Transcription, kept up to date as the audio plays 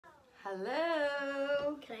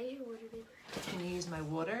Hello. Can I use your water paper? Can you use my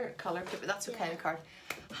water color paper? That's okay, Yeah. card.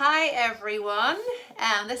 Hi everyone,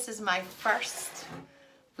 this is my first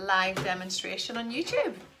live demonstration on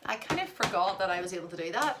YouTube. I kind of forgot that I was able to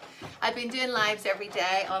do that. I've been doing lives every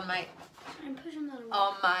day on my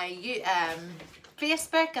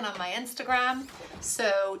Facebook and on my Instagram.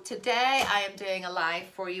 So today I am doing a live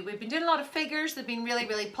for you. We've been doing a lot of figures. They've been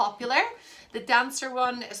really popular. The dancer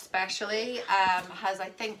one especially has, I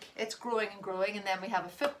think it's growing and growing. And then we have a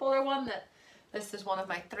footballer one that this is one of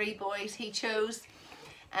my 3 boys he chose.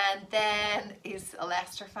 And then he's a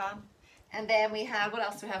Leicester fan. And then we have, what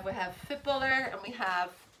else do we have? We have footballer and we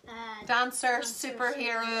have dancer,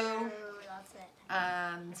 superhero. That's it.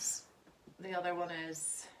 And the other one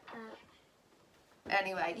is...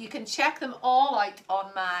 Anyway, you can check them all out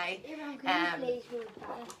on my, you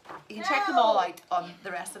can check them all out on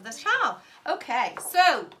the rest of this channel. Okay,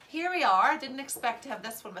 so here we are. I didn't expect to have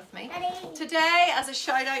this one with me. Today, as a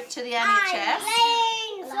shout out to the NHS.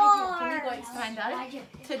 Can you go out stand out?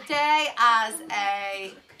 Today, as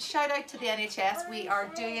a shout out to the NHS, we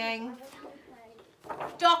are doing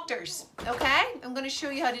doctors, okay? I'm going to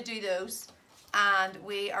show you how to do those. And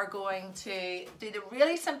we are going to do the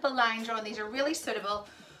really simple line drawing. These are really suitable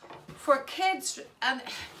for kids, and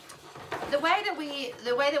the way that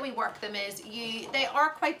we work them is they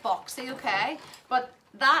are quite boxy, okay? But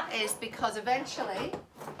that is because eventually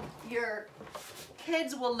your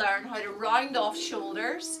kids will learn how to round off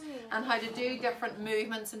shoulders and how to do different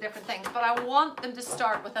movements and different things. But I want them to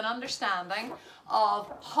start with an understanding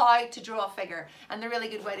of how to draw a figure. And the really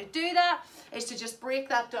good way to do that is to just break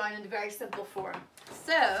that down into very simple form.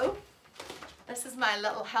 So, this is my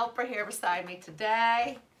little helper here beside me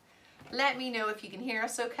today. Let me know if you can hear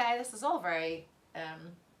us okay. This is all very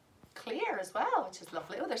clear as well, which is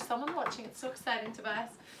lovely. Oh, there's someone watching. It's so exciting,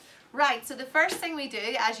 Tobias. Right, so the first thing we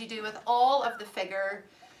do, as you do with all of the figure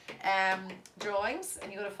drawings,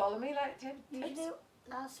 and you're going to follow me, like Jim? Usually,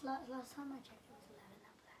 last time I checked, it was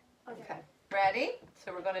 11 up there. Okay, ready?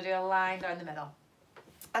 So we're going to do a line down the middle.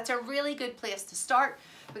 That's a really good place to start,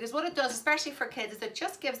 because what it does, especially for kids, is it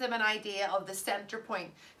just gives them an idea of the center point.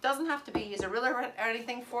 It doesn't have to be use a ruler or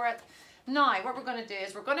anything for it. Now, what we're going to do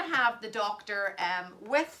is we're going to have the doctor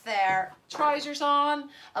with their trousers on.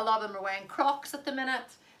 A lot of them are wearing Crocs at the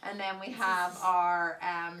minute. And then we have our,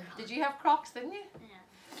 did you have Crocs, didn't you? Yeah.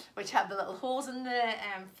 Which have the little holes in the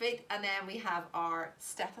feet. And then we have our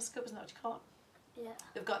stethoscope, isn't that what you call it? Yeah.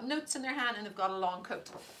 They've got notes in their hand and they've got a long coat.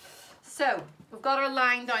 So, we've got our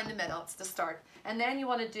line down the middle, it's the start. And then you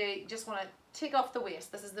want to do, you just want to take off the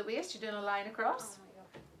waist. This is the waist, you're doing a line across. Oh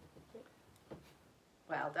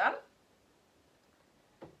my God. Well done.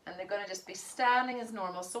 And they're going to just be standing as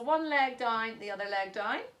normal. So one leg down, the other leg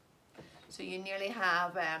down. So you nearly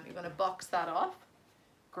have, you're going to box that off.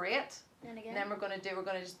 Great. And again. And then we're going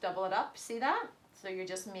to just double it up. See that? So you're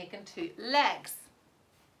just making 2 legs.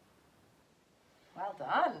 Well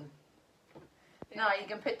done. Now you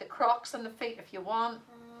can put the Crocs on the feet if you want.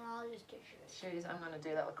 I'll just do shoes. Shoes, I'm going to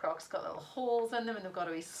do that with Crocs. Got little holes in them and they've got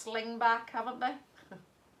a wee sling back, haven't they?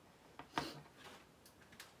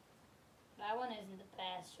 That one isn't the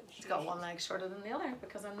best. It's got one leg shorter than the other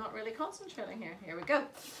because I'm not really concentrating here. Here we go.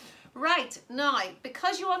 Right, now,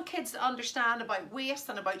 because you want kids to understand about waist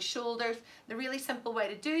and about shoulders, the really simple way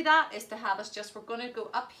to do that is to have us just, we're going to go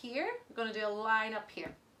up here. We're going to do a line up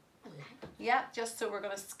here. Yeah, just so we're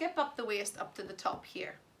going to skip up the waist up to the top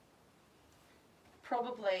here.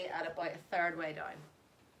 Probably at about a 1/3 way down.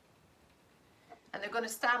 And they're going to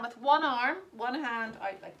stand with one arm, one hand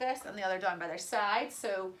out like this and the other down by their side.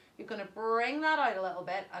 So you're going to bring that out a little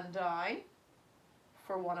bit and down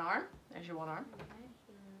for one arm. There's your one arm.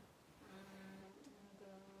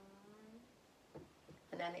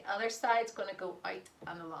 And then the other side's going to go out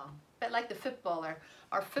and along. A bit like the footballer.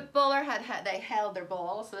 Our footballer they held their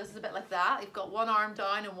ball, so this is a bit like that. You've got one arm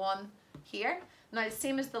down and one here. Now the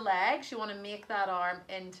same as the legs, you want to make that arm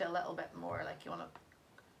into a little bit more, like you want to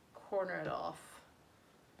corner it off,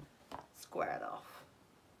 square it off.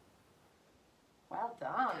 Well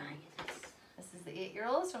done. This is the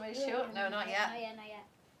 8-year-old. So want me to show it? No, not yet. Not yet, not yet.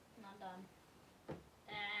 Not done.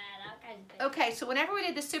 That guy's big. Okay, so whenever we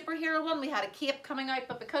did the superhero one, we had a cape coming out,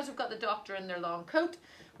 but because we've got the doctor in their long coat,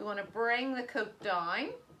 we want to bring the coat down,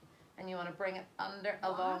 and you want to bring it under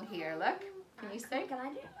along here. Look, can you see? Can I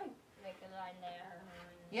do like a line there?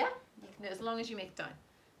 Yeah, you can do it as long as you make it down.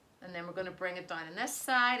 And then we're going to bring it down on this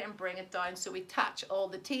side and bring it down so we attach all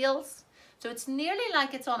the tails. So it's nearly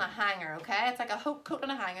like it's on a hanger, okay? It's like a coat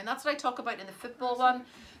on a hanger, and that's what I talk about in the football one.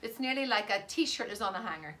 It's nearly like a t-shirt is on a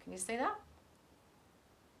hanger. Can you see that?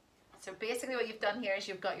 So basically what you've done here is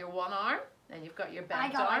you've got your one arm, Then you've got your I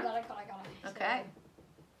bent got arm. it. Okay.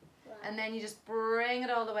 So, And then you just bring it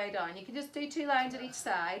all the way down. You can just do 2 lines at each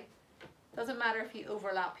side. Doesn't matter if you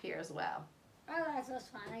overlap here as well. oh, that's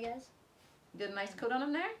fine, I guess. You did a nice coat on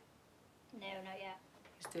him there? No, not yet.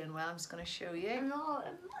 He's doing well. I'm just going to show you. No,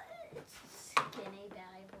 it's skinny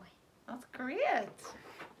belly boy. That's great.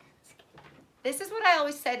 This is what I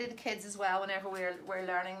always say to the kids as well whenever we're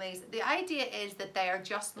learning these. The idea is that they are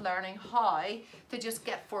just learning how to just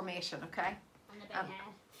get formation, okay? On the big Um, head.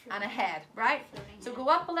 And a head, right? Floating So head. go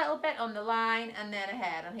up a little bit on the line and then a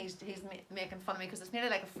head. And he's making fun of me because it's nearly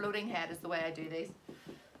like a floating head is the way I do these.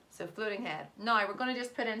 So floating head. Now we're going to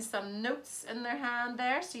just put in some notes in their hand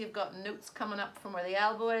there. So you've got notes coming up from where the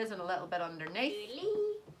elbow is and a little bit underneath.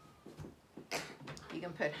 Doodly. You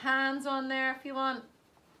can put hands on there if you want.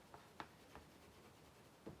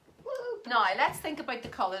 Now let's think about the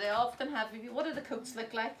colour. They often have, what do the coats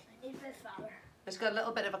look like? I need my father. There's got a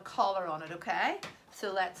little bit of a collar on it, okay?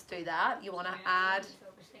 So let's do that. You want to add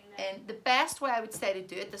in, the best way I would say to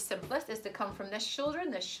do it, the simplest, is to come from this shoulder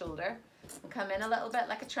and come in a little bit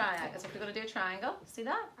like a triangle. So if you're going to do a triangle, see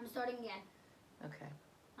that? I'm starting again. Okay.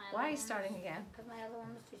 Why are you starting again? Because my other one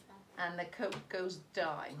was too small. And the coat goes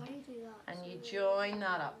down. How do you do that? And you join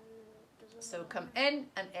that up. So come in,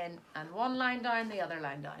 and one line down, the other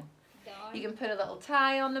line down. Down. You can put a little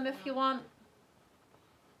tie on them if you want.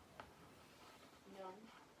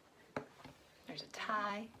 Down. There's a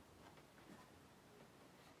tie.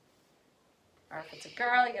 Or if it's a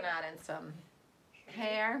girl, you can add in some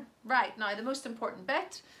hair. Right, now the most important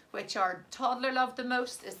bit, which our toddler loved the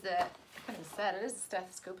most, is the, I can't even say it is a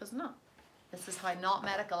stethoscope, isn't it? This is how not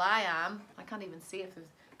medical I am. I can't even see if they've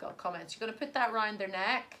got comments. You're going to put that around their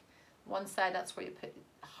neck. One side, that's where you put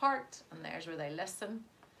the heart, and there's where they listen.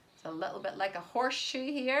 It's a little bit like a horseshoe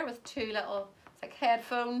here with 2 little, it's like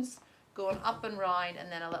headphones going up and round,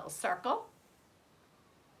 and then a little circle.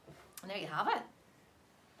 And there you have it.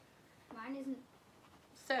 Mine isn't.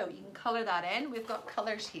 So you can colour that in. We've got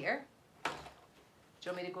colours here. Do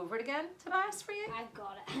you want me to go over it again, Tobias, for you? I've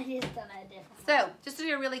got it. I just done it a different way. So, just to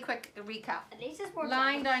do a really quick recap. At least it's more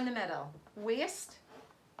Line time. down the middle. Waist,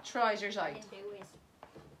 trousers I out. didn't do waist.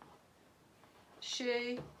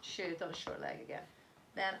 Shoe, done a short leg again.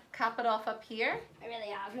 Then cap it off up here. I really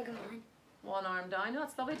have. Look at mine. One arm down. No,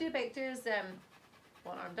 it's lovely to do is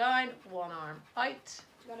one arm down, one arm out.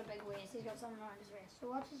 He's got a big waist. He's got something around his waist. So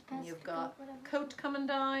what's his And best you've got whatever? coat coming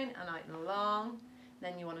down and out and along.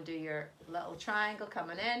 Then you want to do your little triangle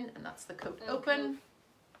coming in, and that's the coat Little open. coat.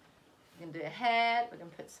 You can do a head. We can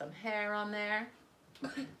put some hair on there.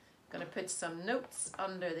 Gonna put some notes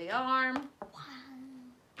under the arm.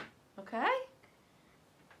 Wow. Okay.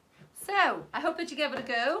 So I hope that you give it a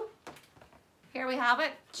go. Here we have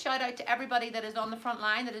it. Shout out to everybody that is on the front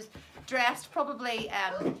line, that is dressed. Probably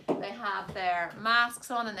they have their masks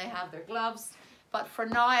on and they have their gloves. But for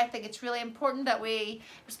now, I think it's really important that we,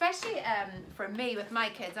 especially for me with my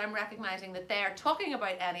kids, I'm recognizing that they are talking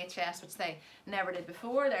about NHS, which they never did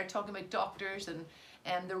before. They're talking about doctors and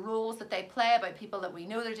the roles that they play, about people that we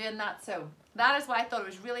know they're doing that. So that is why I thought it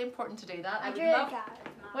was really important to do that. I would love.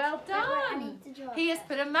 Well done. He has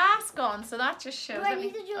put a mask on, so that just shows. I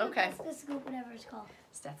need to do Okay. the stethoscope, whatever it's called.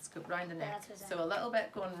 Stethoscope round the neck. That's what So a little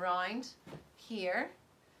bit going round here,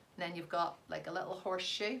 and then you've got like a little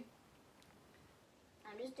horseshoe.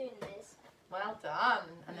 I'm just doing this. Well done.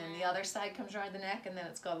 And then the other side comes around the neck, and then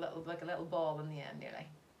it's got a little, like a little ball in the end nearly.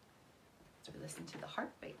 So we listen to the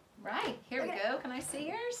heartbeat. Right, here we go. Can I see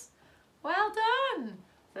yours? Well done.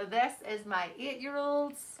 So this is my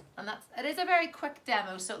 8-year-old's, and it is a very quick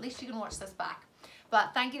demo, so at least you can watch this back.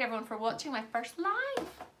 But thank you to everyone for watching my first live.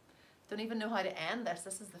 Don't even know how to end this.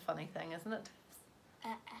 This is the funny thing, isn't it?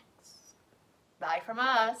 Bye from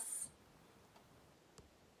us.